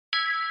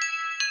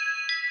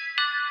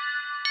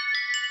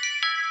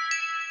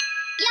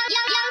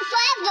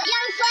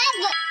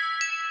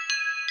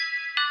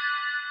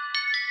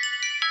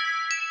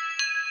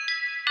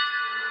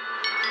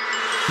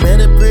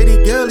Met a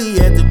pretty girlie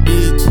at the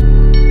beach.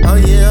 Oh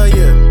yeah, oh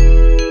yeah.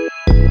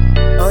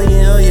 Oh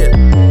yeah, oh yeah.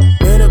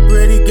 Met a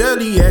pretty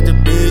girlie at the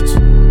beach.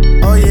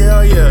 Oh yeah,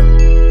 oh yeah.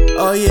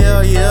 Oh yeah,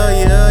 oh yeah, oh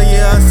yeah, oh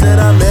yeah. I said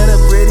I met a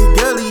pretty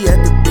girlie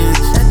at the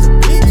beach. At the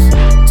beach.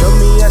 Told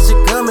me I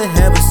should come and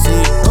have a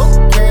seat.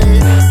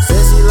 Okay.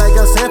 Said she like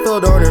a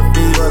Sanford on her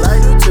feet. Well,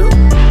 I do too.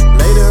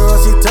 Later on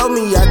she told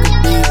me I could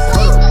be.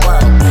 Hold up,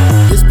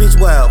 wow. This bitch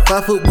wild,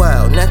 5 foot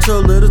wild,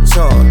 natural little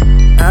charm.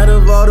 Out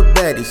of all the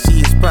baddies, she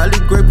is probably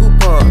Grey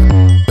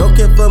Poupon. Don't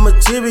care for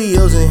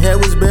materials and hair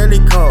was barely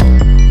calm.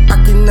 I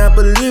cannot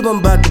believe I'm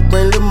about to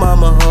bring little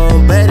mama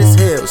home. Bad as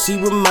hell, she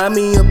remind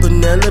me of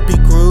Penelope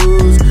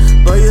Cruz.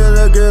 But your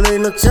little girl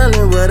ain't no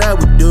telling what I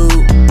would do.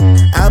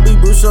 I'll be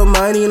Bruce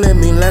Almighty, let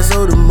me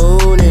lasso the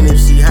moon. And if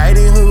she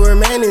hiding her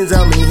remainings,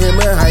 I'll meet him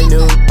at high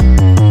noon.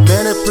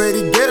 Met a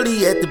pretty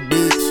girlie at the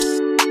beach.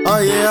 Oh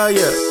yeah, oh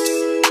yeah.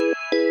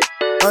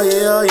 Oh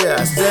yeah, oh yeah.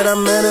 I said I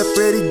met a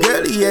pretty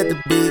girlie at the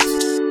beach.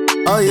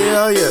 Oh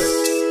yeah, oh yeah.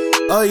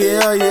 Oh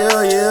yeah, oh yeah,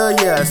 oh yeah, oh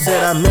yeah. I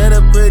said I met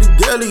a pretty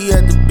girlie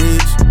at the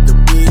beach. The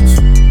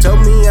beach.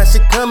 Told me I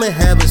should come and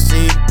have a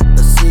seat.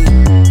 A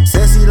seat.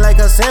 Said she like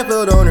a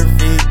Sanford on her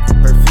feet.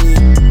 Her feet.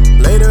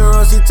 Later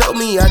on she told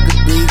me I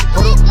could be.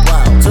 Hold up,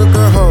 wow. Took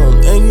her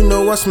home and you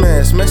know I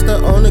smashed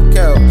her on the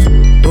couch.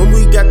 When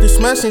we got through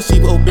smashing,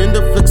 she opened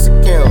the Flix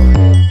account.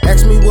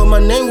 Asked me what my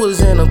name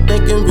was and I'm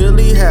thinking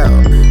really how.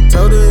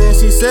 Told her and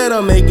she said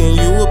I'm making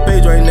you a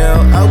page right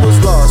now. I was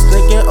lost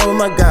thinking oh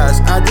my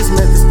gosh, I just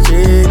met this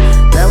chick.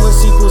 Now when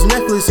she pulls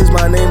necklaces,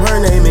 my name, her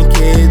name and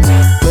kids.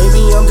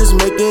 Maybe I'm just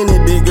making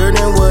it bigger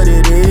than what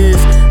it is.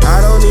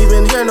 I don't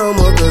even hear no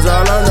more cause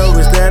all I know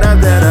is that I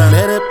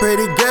met a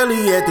pretty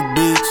girlie at the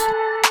beach.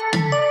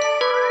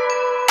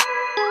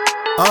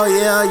 Oh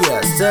yeah, oh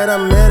yeah, said I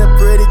met a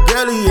pretty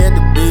girlie at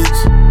the beach.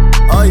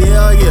 Oh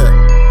yeah, oh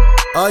yeah.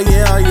 Oh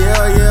yeah, oh yeah,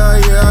 oh yeah, oh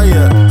yeah, oh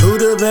yeah.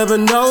 Who'd have ever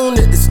known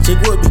that this chick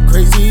would be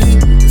crazy?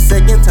 The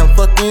second time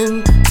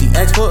fucking, she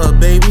asked for a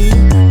baby.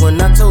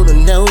 When I told her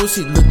no,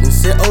 she looked and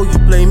said, oh, you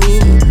play me?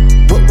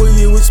 What were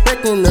you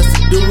expecting us to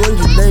do when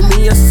you lay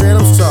me? I said,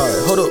 I'm sorry,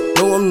 hold up,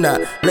 no I'm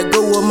not. Let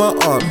go of my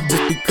arm.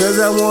 Just because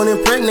I won't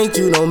impregnate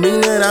you don't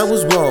mean that I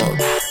was wrong.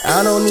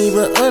 I don't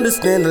even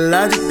understand the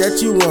logic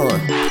that you want.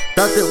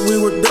 Thought that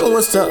we were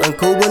doing something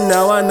cool, but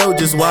now I know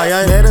just why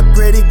I met a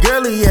pretty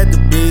girlie at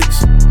the beach.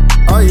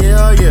 Oh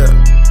yeah, oh yeah.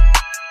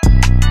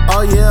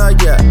 Oh yeah, oh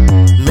yeah.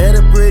 Met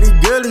a pretty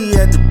girlie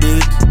at the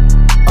beach.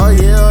 Oh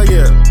yeah, oh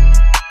yeah.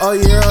 Oh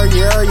yeah, oh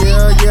yeah, oh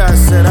yeah, oh yeah. I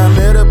said I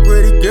met a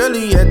pretty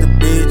girlie at the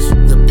beach.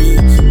 The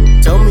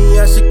beach. Told me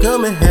I should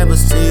come and have a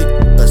seat.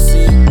 A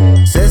seat.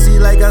 Said she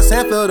like a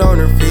Sanford on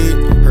her feet.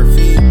 Her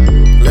feet.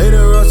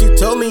 Later on she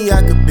told me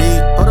I could be.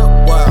 Hold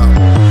up, wow.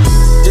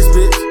 This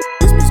bitch.